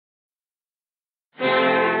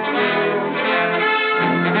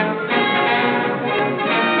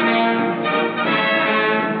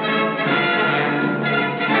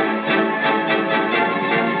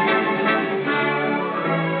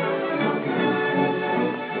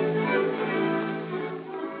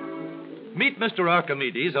Mr.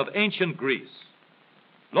 Archimedes of ancient Greece.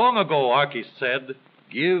 Long ago, Archis said,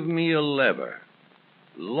 "Give me a lever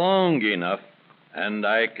long enough, and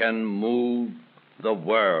I can move the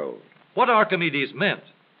world." What Archimedes meant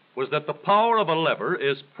was that the power of a lever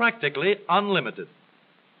is practically unlimited.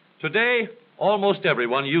 Today, almost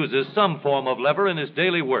everyone uses some form of lever in his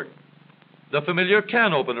daily work. The familiar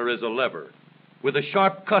can opener is a lever with a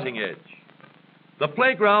sharp cutting edge. The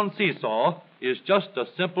playground seesaw is just a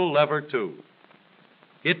simple lever, too.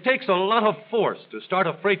 It takes a lot of force to start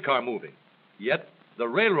a freight car moving, yet the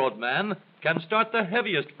railroad man can start the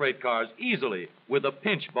heaviest freight cars easily with a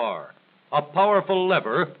pinch bar, a powerful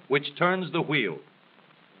lever which turns the wheel.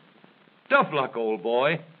 Tough luck, old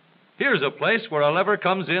boy. Here's a place where a lever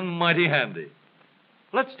comes in mighty handy.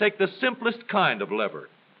 Let's take the simplest kind of lever,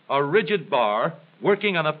 a rigid bar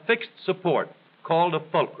working on a fixed support called a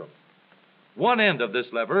fulcrum. One end of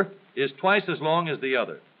this lever is twice as long as the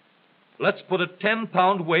other. Let's put a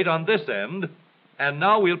 10-pound weight on this end, and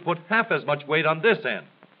now we'll put half as much weight on this end.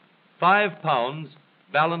 5 pounds,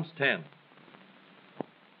 balance 10.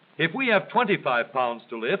 If we have 25 pounds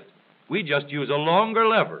to lift, we just use a longer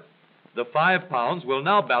lever. The 5 pounds will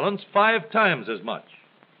now balance 5 times as much.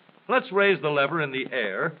 Let's raise the lever in the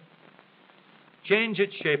air, change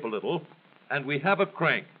its shape a little, and we have a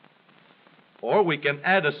crank. Or we can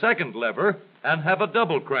add a second lever and have a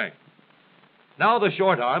double crank. Now the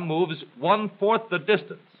short arm moves 1/4 the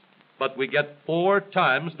distance, but we get 4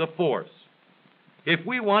 times the force. If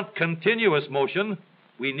we want continuous motion,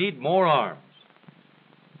 we need more arms.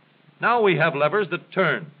 Now we have levers that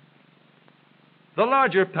turn. The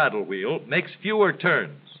larger paddle wheel makes fewer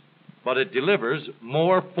turns, but it delivers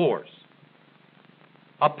more force.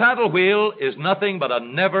 A paddle wheel is nothing but a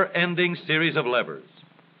never-ending series of levers.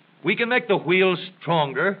 We can make the wheels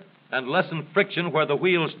stronger and lessen friction where the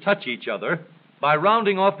wheels touch each other by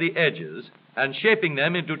rounding off the edges and shaping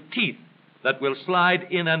them into teeth that will slide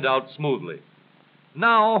in and out smoothly.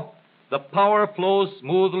 Now, the power flows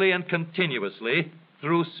smoothly and continuously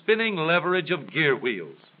through spinning leverage of gear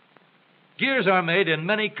wheels. Gears are made in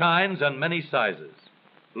many kinds and many sizes.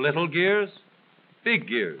 Little gears, big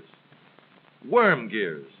gears, worm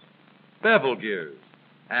gears, bevel gears,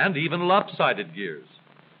 and even lopsided gears.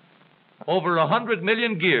 Over 100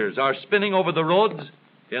 million gears are spinning over the roads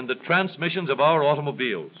in the transmissions of our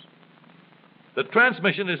automobiles. The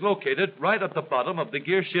transmission is located right at the bottom of the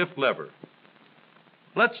gear shift lever.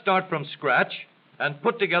 Let's start from scratch and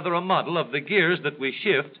put together a model of the gears that we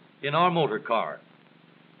shift in our motor car.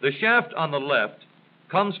 The shaft on the left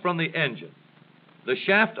comes from the engine. The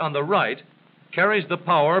shaft on the right carries the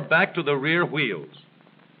power back to the rear wheels.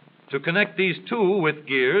 To connect these two with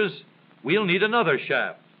gears, we'll need another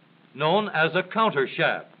shaft, known as a counter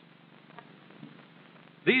shaft.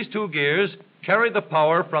 These two gears carry the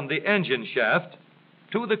power from the engine shaft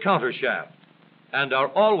to the counter shaft and are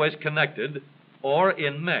always connected or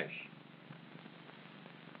in mesh.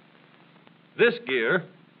 This gear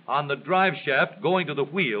on the drive shaft going to the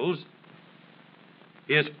wheels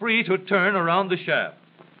is free to turn around the shaft.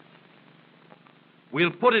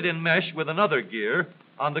 We'll put it in mesh with another gear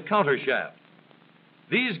on the counter shaft.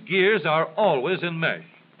 These gears are always in mesh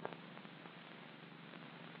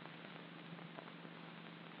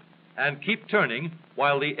and keep turning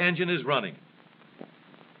while the engine is running.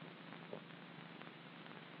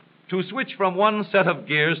 To switch from one set of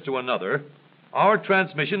gears to another, our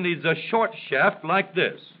transmission needs a short shaft like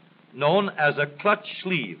this, known as a clutch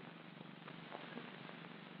sleeve.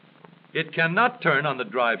 It cannot turn on the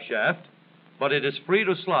drive shaft, but it is free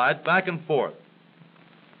to slide back and forth.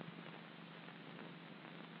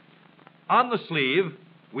 On the sleeve,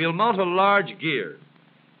 we'll mount a large gear,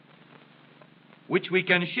 which we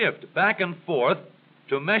can shift back and forth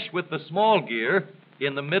to mesh with the small gear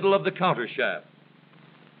in the middle of the counter shaft.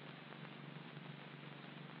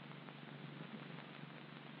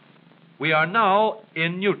 We are now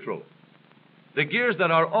in neutral. The gears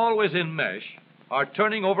that are always in mesh are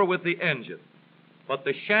turning over with the engine, but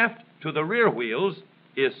the shaft to the rear wheels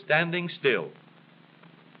is standing still.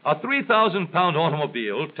 A 3,000-pound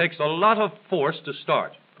automobile takes a lot of force to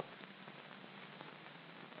start.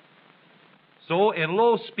 So in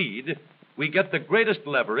low speed, we get the greatest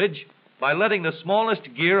leverage by letting the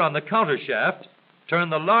smallest gear on the counter shaft turn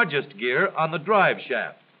the largest gear on the drive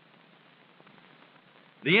shaft.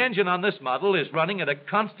 The engine on this model is running at a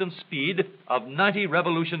constant speed of 90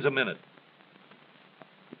 revolutions a minute.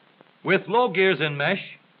 With low gears in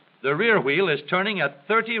mesh, the rear wheel is turning at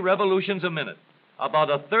 30 revolutions a minute,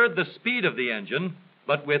 about a third the speed of the engine,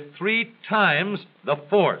 but with 3 times the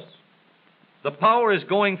force. The power is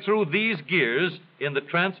going through these gears in the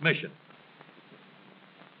transmission.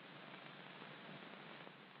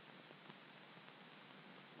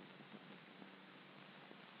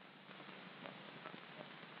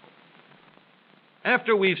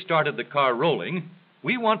 After we've started the car rolling,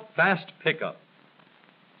 we want fast pickup.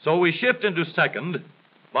 So we shift into second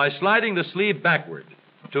by sliding the sleeve backward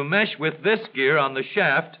to mesh with this gear on the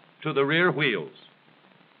shaft to the rear wheels.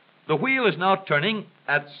 The wheel is now turning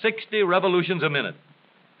at 60 revolutions a minute,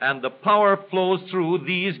 and the power flows through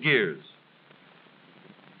these gears.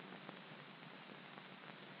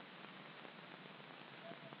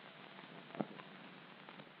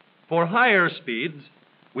 For higher speeds,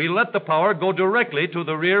 we let the power go directly to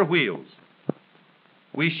the rear wheels.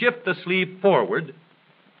 We shift the sleeve forward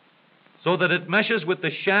so that it meshes with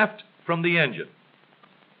the shaft from the engine.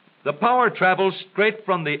 The power travels straight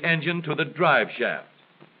from the engine to the drive shaft.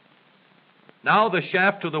 Now the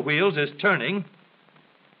shaft to the wheels is turning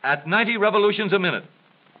at 90 revolutions a minute,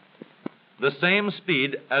 the same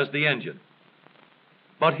speed as the engine.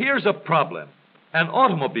 But here's a problem. An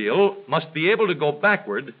automobile must be able to go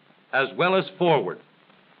backward as well as forward.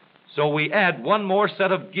 So we add one more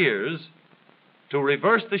set of gears to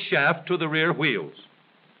reverse the shaft to the rear wheels.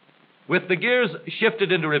 With the gears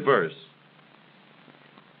shifted into reverse,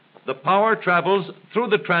 the power travels through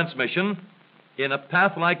the transmission in a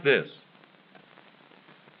path like this.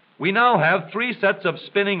 We now have 3 sets of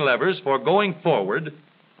spinning levers for going forward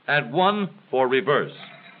and 1 for reverse.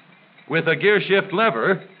 With a gear shift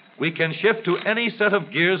lever, we can shift to any set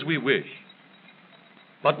of gears we wish.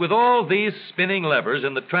 But with all these spinning levers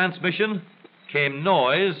in the transmission came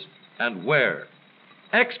noise and wear.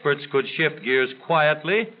 Experts could shift gears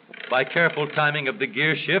quietly by careful timing of the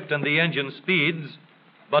gear shift and the engine speeds,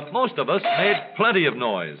 but most of us made plenty of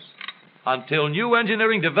noise until new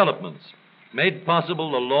engineering developments made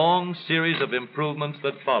possible the long series of improvements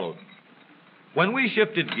that followed. When we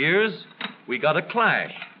shifted gears, we got a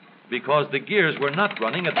clash because the gears were not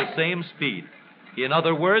running at the same speed. In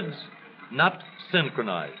other words, not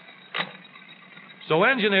synchronized. So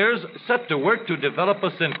engineers set to work to develop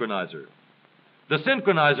a synchronizer. The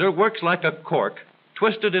synchronizer works like a cork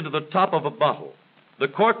twisted into the top of a bottle. The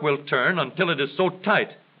cork will turn until it is so tight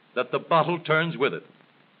that the bottle turns with it.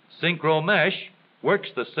 Synchro mesh works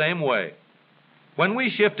the same way. When we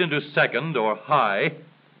shift into second or high,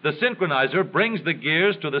 the synchronizer brings the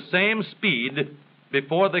gears to the same speed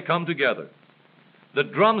before they come together. The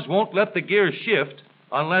drums won't let the gears shift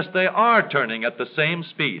unless they are turning at the same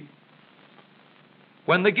speed.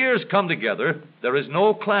 When the gears come together, there is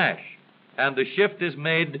no clash, and the shift is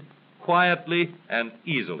made quietly and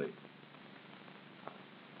easily.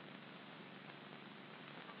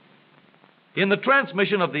 In the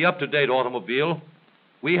transmission of the up-to-date automobile,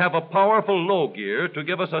 we have a powerful low gear to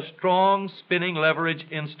give us a strong spinning leverage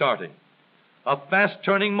in starting. A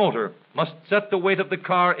fast-turning motor must set the weight of the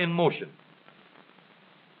car in motion.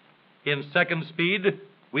 In second speed,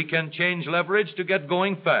 we can change leverage to get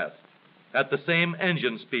going fast at the same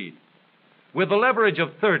engine speed. With the leverage of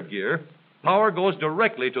third gear, power goes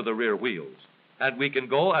directly to the rear wheels, and we can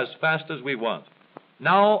go as fast as we want.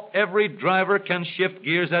 Now, every driver can shift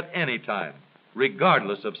gears at any time,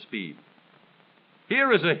 regardless of speed.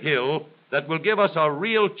 Here is a hill that will give us a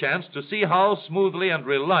real chance to see how smoothly and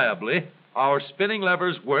reliably our spinning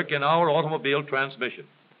levers work in our automobile transmission.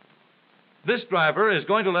 This driver is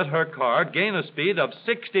going to let her car gain a speed of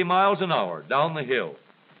 60 miles an hour down the hill.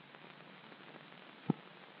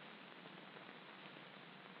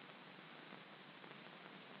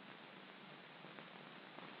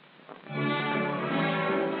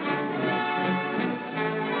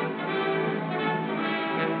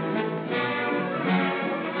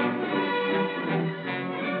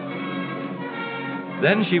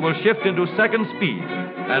 Then she will shift into second speed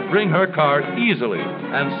and bring her car easily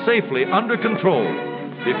and safely under control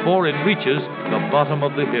before it reaches the bottom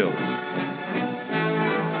of the hill.